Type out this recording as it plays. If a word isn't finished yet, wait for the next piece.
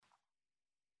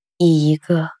以一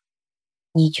个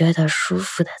你觉得舒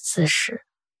服的姿势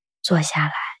坐下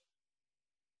来，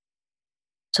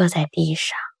坐在地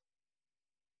上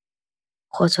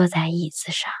或坐在椅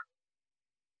子上，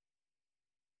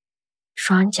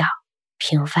双脚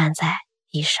平放在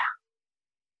地上，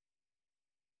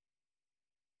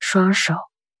双手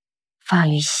放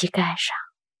于膝盖上，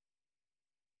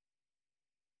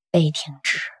背挺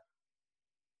直，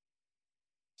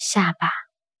下巴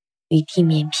与地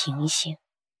面平行。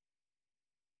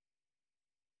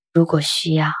如果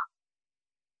需要，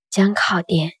将靠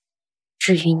垫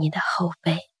置于你的后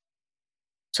背，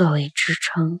作为支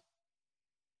撑。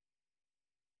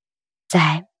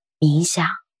在冥想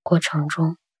过程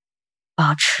中，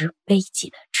保持背脊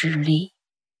的直立。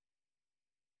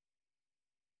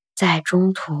在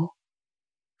中途，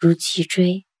如脊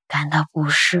椎感到不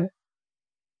适，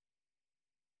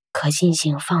可进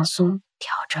行放松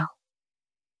调整。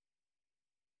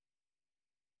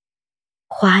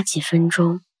花几分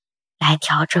钟来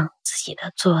调整自己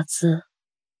的坐姿，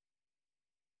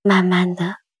慢慢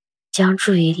地将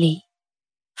注意力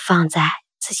放在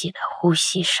自己的呼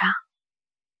吸上，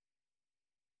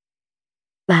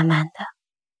慢慢地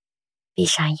闭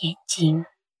上眼睛，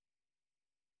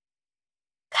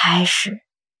开始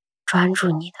专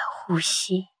注你的呼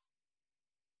吸。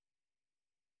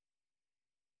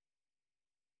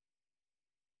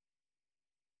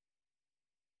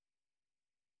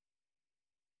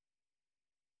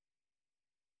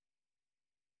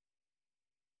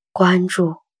关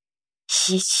注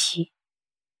吸气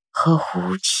和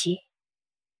呼气。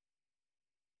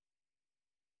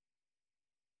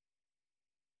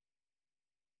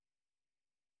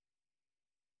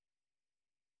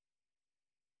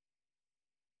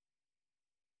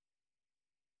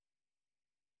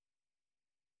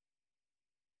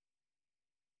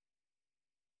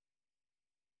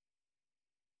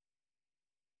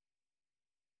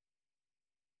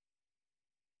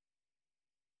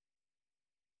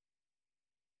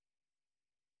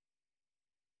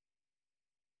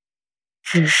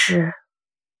只是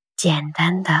简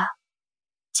单的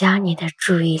将你的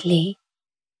注意力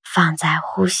放在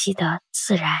呼吸的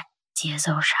自然节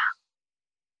奏上。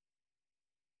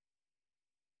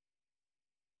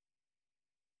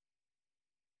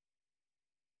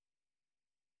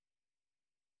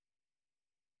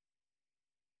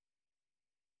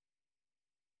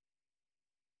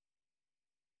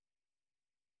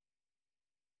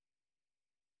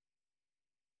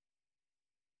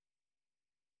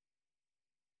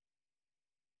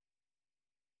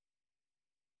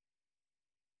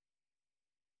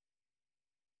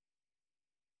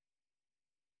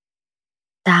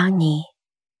当你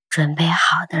准备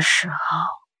好的时候，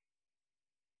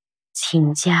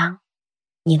请将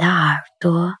你的耳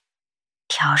朵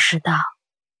调试到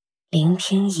聆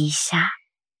听一下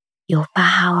由巴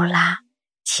哈欧拉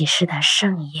启示的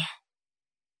圣言。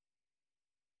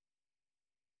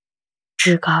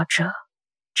至高者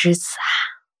至此啊，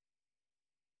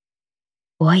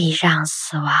我已让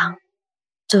死亡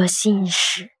做信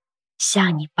使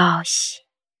向你报喜，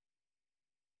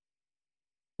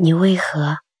你为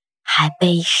何还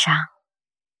悲伤？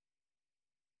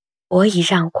我已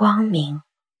让光明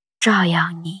照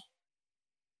耀你，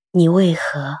你为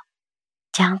何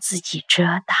将自己遮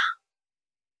挡？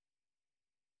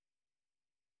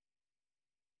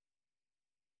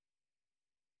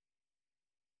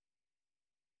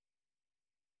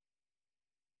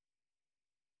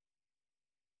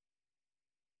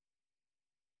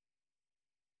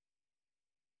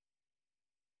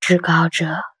至高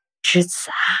者至此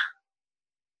啊，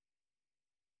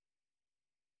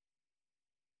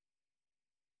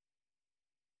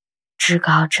至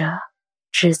高者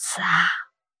至此啊，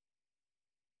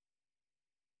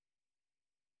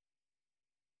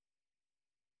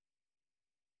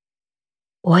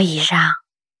我已让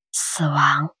死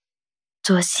亡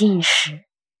做信使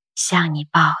向你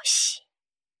报喜，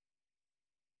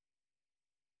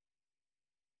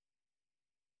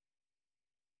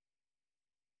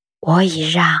我已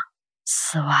让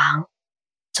死亡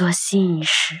做信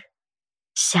使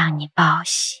向你报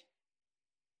喜，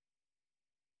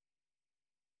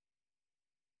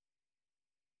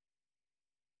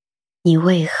你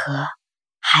为何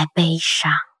还悲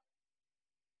伤？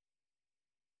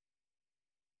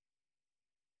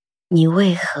你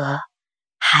为何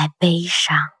还悲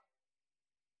伤？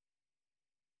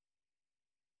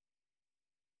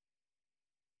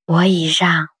我已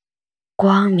让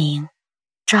光明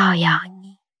照耀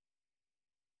你，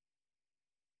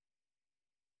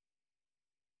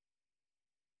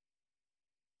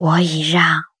我已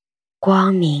让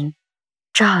光明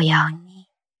照耀你，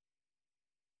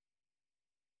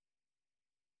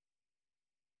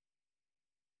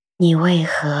你为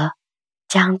何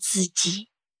将自己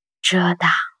遮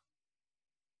挡？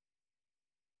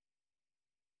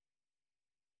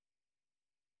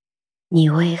你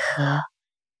为何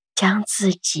将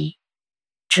自己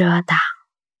遮挡？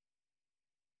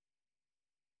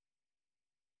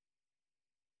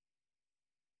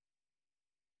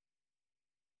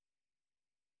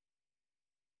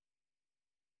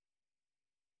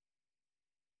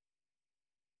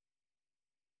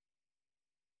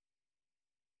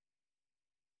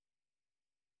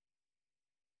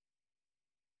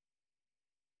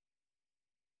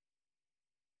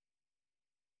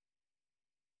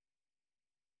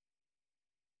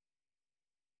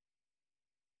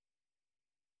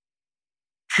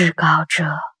至高者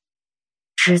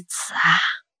之子啊！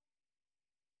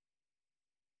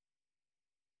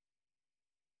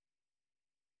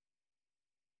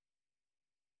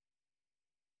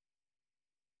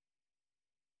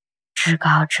至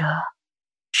高者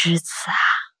之子啊！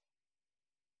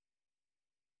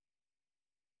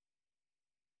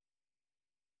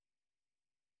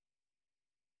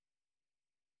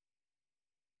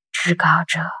至高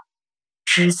者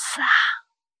之子啊！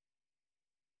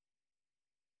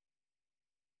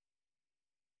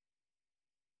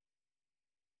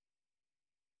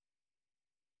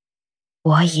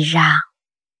我已让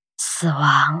死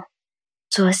亡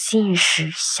做信使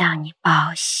向你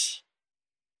报喜。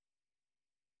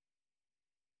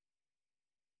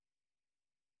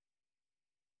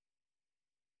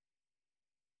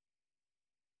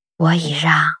我已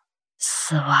让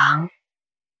死亡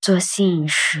做信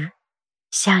使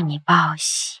向你报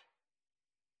喜。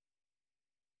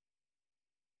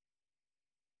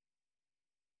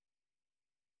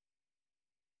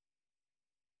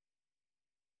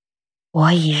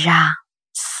我已让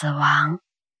死亡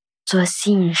做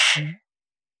信使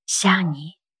向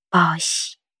你报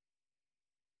喜。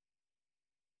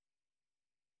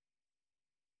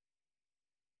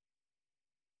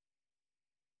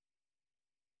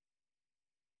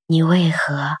你为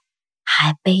何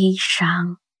还悲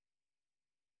伤？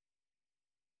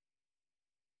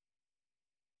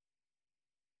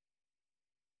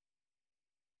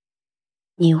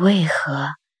你为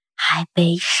何还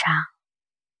悲伤？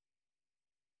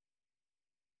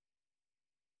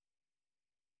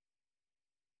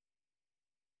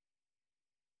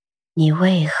你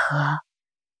为何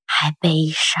还悲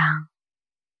伤？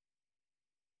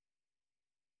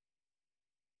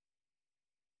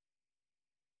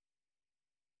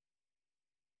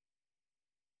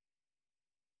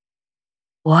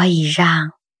我已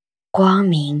让光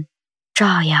明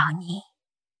照耀你。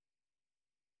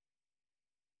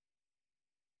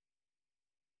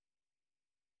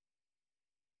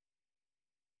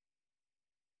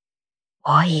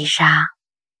我已让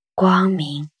光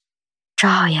明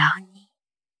照耀你。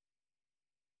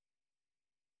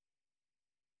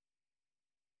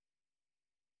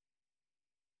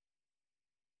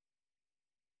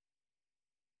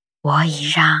我已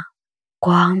让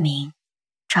光明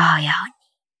照耀你。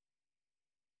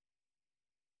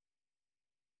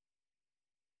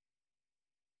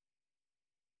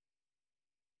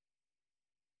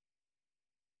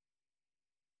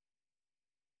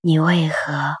你为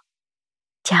何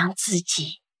将自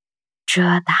己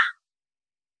遮挡？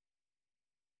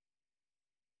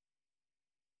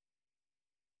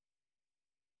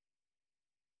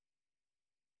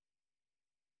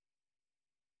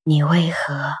你为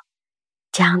何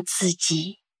将自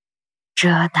己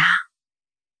遮挡？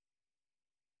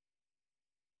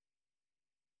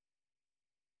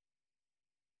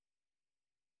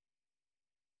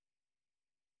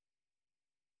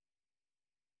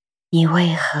你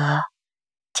为何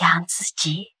将自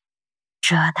己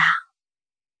遮挡？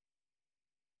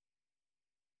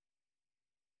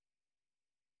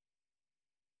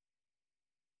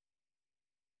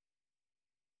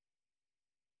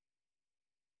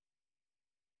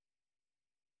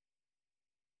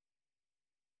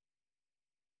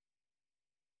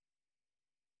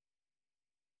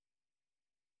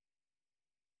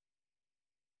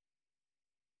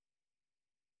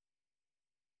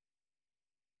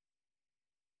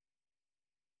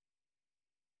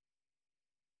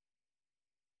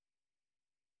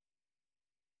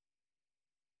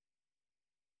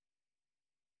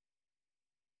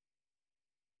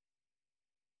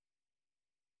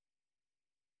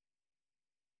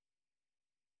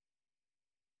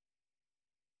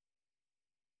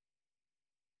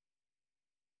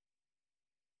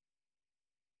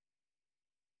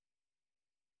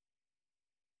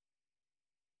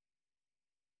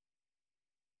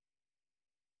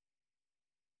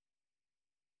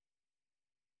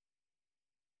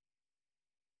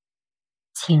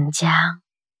请将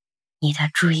你的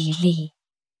注意力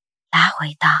拉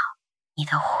回到你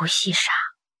的呼吸上，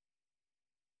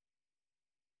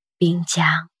并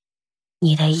将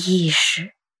你的意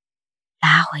识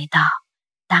拉回到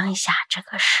当下这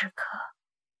个时刻。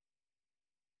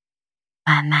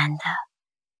慢慢地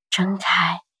睁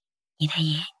开你的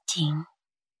眼睛，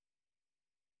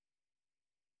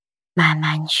慢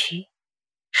慢去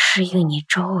适应你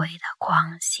周围的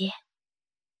光线。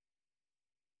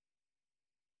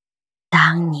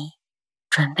当你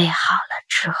准备好了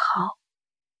之后，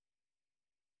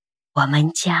我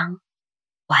们将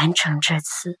完成这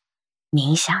次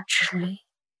冥想之旅。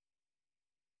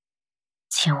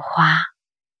请花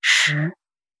10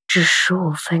至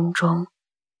15分钟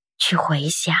去回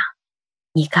想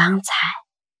你刚才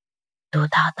读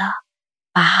到的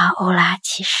巴哈欧拉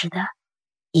启示的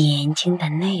眼睛的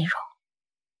内容，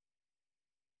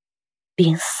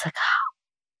并思考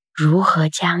如何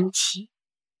将其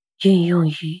运用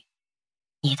于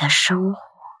你的生活。